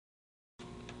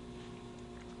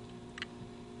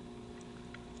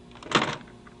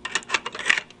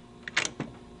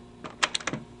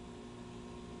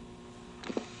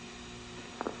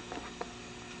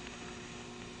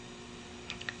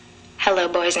Hello,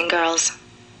 boys and girls.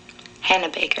 Hannah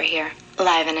Baker here,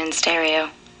 live and in stereo.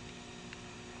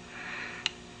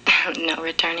 No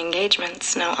return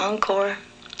engagements, no encore.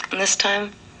 And this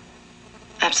time,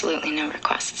 absolutely no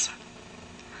requests.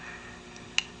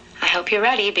 I hope you're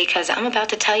ready because I'm about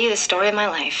to tell you the story of my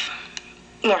life.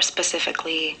 More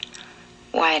specifically,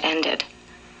 why it ended.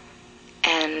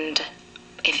 And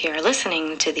if you're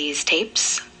listening to these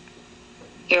tapes,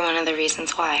 you're one of the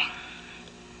reasons why.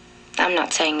 I'm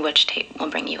not saying which tape will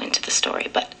bring you into the story,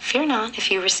 but fear not, if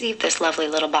you receive this lovely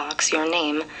little box, your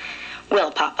name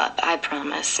will pop up, I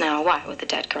promise. Now, why would the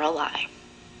dead girl lie?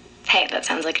 Hey, that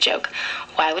sounds like a joke.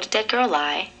 Why would a dead girl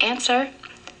lie? Answer,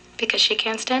 because she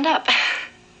can't stand up.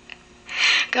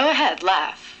 Go ahead,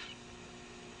 laugh.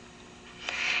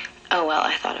 Oh, well,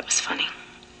 I thought it was funny.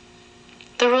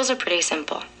 The rules are pretty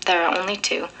simple. There are only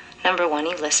two. Number one,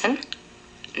 you listen.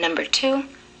 Number two,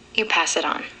 you pass it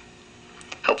on.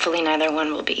 Hopefully neither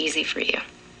one will be easy for you.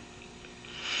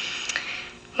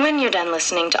 When you're done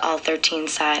listening to all 13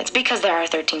 sides, because there are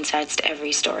 13 sides to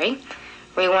every story,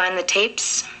 rewind the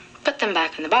tapes, put them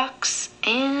back in the box,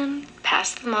 and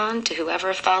pass them on to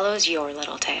whoever follows your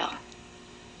little tale.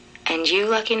 And you,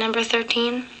 lucky number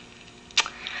 13,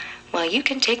 well, you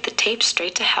can take the tape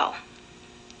straight to hell.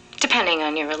 Depending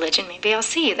on your religion, maybe I'll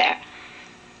see you there.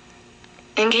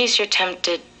 In case you're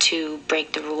tempted to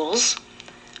break the rules,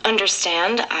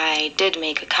 understand I did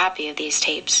make a copy of these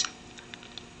tapes.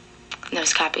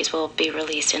 Those copies will be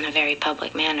released in a very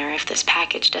public manner if this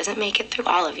package doesn't make it through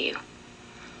all of you.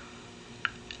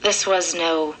 This was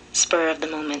no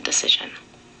spur-of-the-moment decision.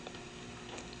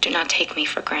 Do not take me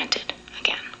for granted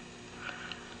again.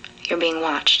 You're being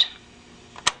watched.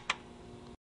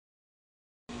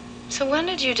 So when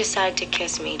did you decide to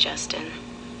kiss me, Justin?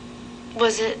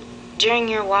 Was it during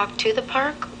your walk to the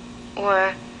park,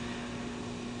 or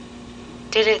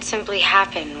did it simply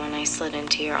happen when I slid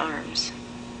into your arms?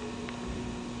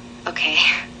 Okay,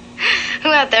 who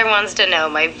out there wants to know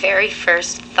my very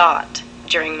first thought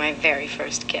during my very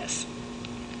first kiss?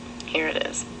 Here it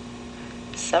is.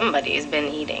 Somebody's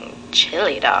been eating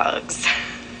chili dogs.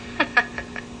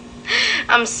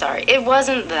 I'm sorry, it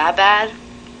wasn't that bad,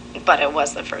 but it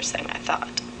was the first thing I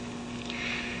thought.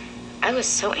 I was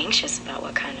so anxious about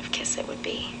what kind of kiss it would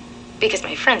be, because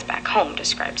my friends back home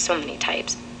described so many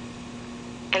types,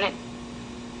 and it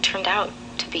turned out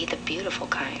to be the beautiful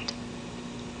kind.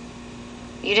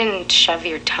 You didn't shove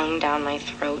your tongue down my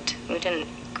throat. You didn't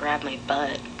grab my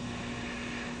butt.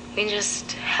 We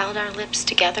just held our lips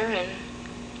together and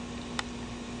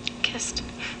kissed.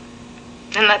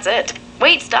 And that's it.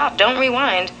 Wait, stop, don't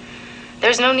rewind.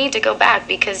 There's no need to go back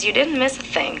because you didn't miss a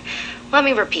thing. Let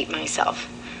me repeat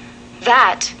myself.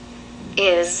 That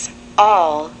is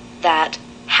all that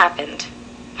happened.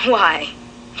 Why?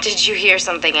 Did you hear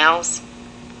something else?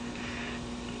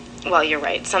 Well, you're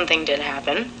right, something did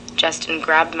happen. Justin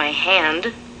grabbed my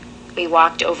hand. We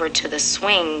walked over to the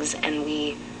swings and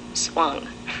we swung.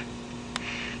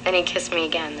 Then he kissed me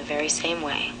again the very same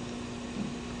way.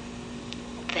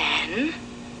 Then,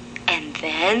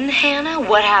 Hannah,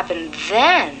 what happened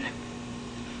then?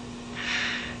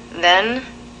 Then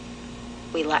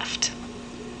we left.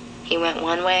 He went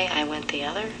one way, I went the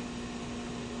other.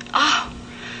 Oh,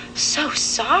 so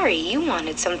sorry. You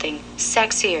wanted something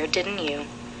sexier, didn't you?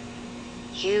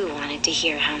 You wanted to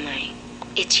hear how my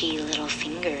itchy little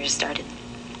fingers started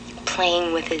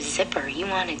playing with his zipper. You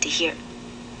wanted to hear.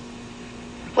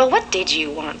 Well, what did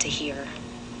you want to hear?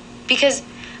 Because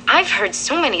I've heard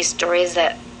so many stories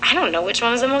that I don't know which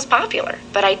one is the most popular,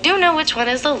 but I do know which one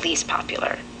is the least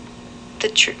popular. The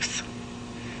truth.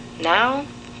 Now,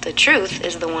 the truth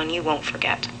is the one you won't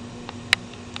forget.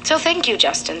 So thank you,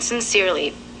 Justin,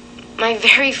 sincerely. My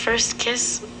very first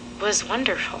kiss was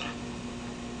wonderful.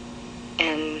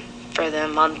 And for the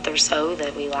month or so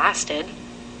that we lasted,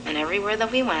 and everywhere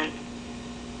that we went,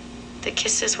 the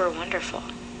kisses were wonderful.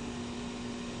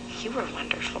 You were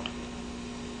wonderful.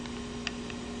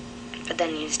 But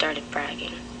then you started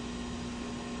bragging.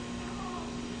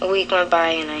 A week went by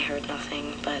and I heard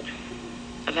nothing, but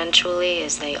eventually,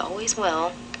 as they always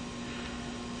will,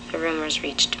 the rumors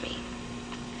reached me.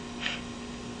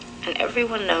 And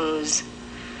everyone knows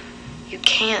you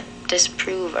can't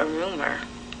disprove a rumor.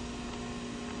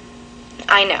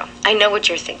 I know what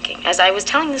you're thinking. As I was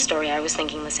telling the story, I was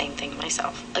thinking the same thing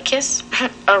myself. A kiss?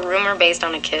 A rumor based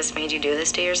on a kiss made you do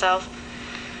this to yourself?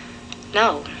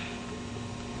 No.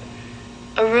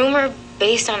 A rumor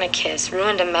based on a kiss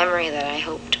ruined a memory that I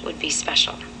hoped would be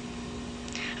special.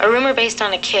 A rumor based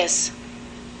on a kiss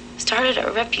started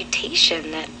a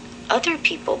reputation that other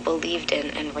people believed in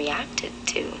and reacted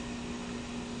to.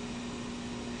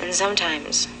 And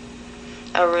sometimes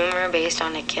A rumor based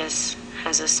on a kiss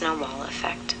has a snowball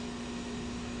effect.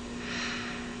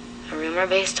 A rumor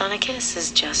based on a kiss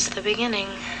is just the beginning.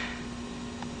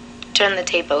 Turn the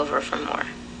tape over for more.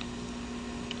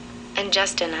 And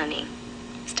Justin, honey,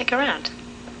 stick around.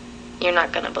 You're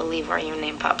not gonna believe where your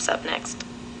name pops up next.